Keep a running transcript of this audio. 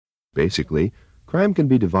Basically, crime can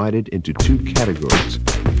be divided into two categories.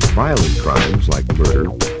 Violent crimes like murder,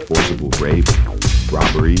 forcible rape,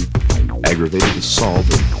 robbery, aggravated assault,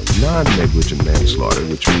 and non-negligent manslaughter,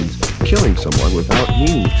 which means killing someone without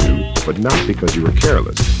meaning to, but not because you were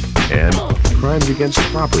careless. And crimes against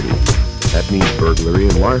property. That means burglary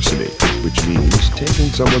and larceny, which means taking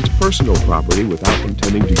someone's personal property without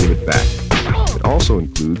intending to give it back. It also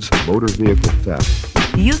includes motor vehicle theft.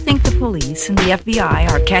 Do you think the police and the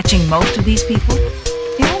FBI are catching most of these people?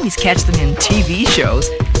 They always catch them in TV shows,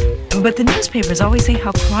 but the newspapers always say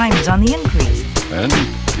how crime is on the increase. And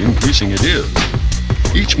increasing it is.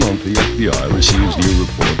 Each month, the FBI receives new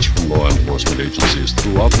reports from law enforcement agencies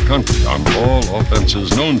throughout the country on all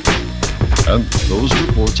offenses known to them. And those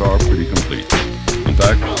reports are pretty complete. In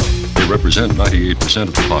fact, they represent 98%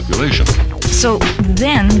 of the population. So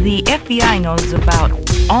then the FBI knows about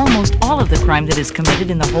almost all of the crime that is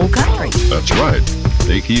committed in the whole country. That's right.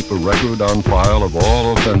 They keep a record on file of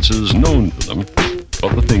all offenses known to them.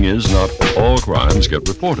 But the thing is, not all crimes get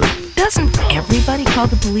reported. Doesn't everybody call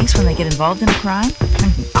the police when they get involved in a crime?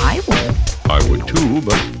 I would. I would too,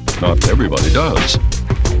 but not everybody does.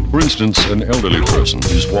 For instance, an elderly person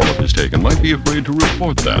whose wallet is taken might be afraid to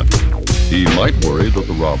report that. He might worry that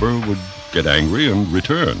the robber would get angry and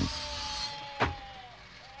return.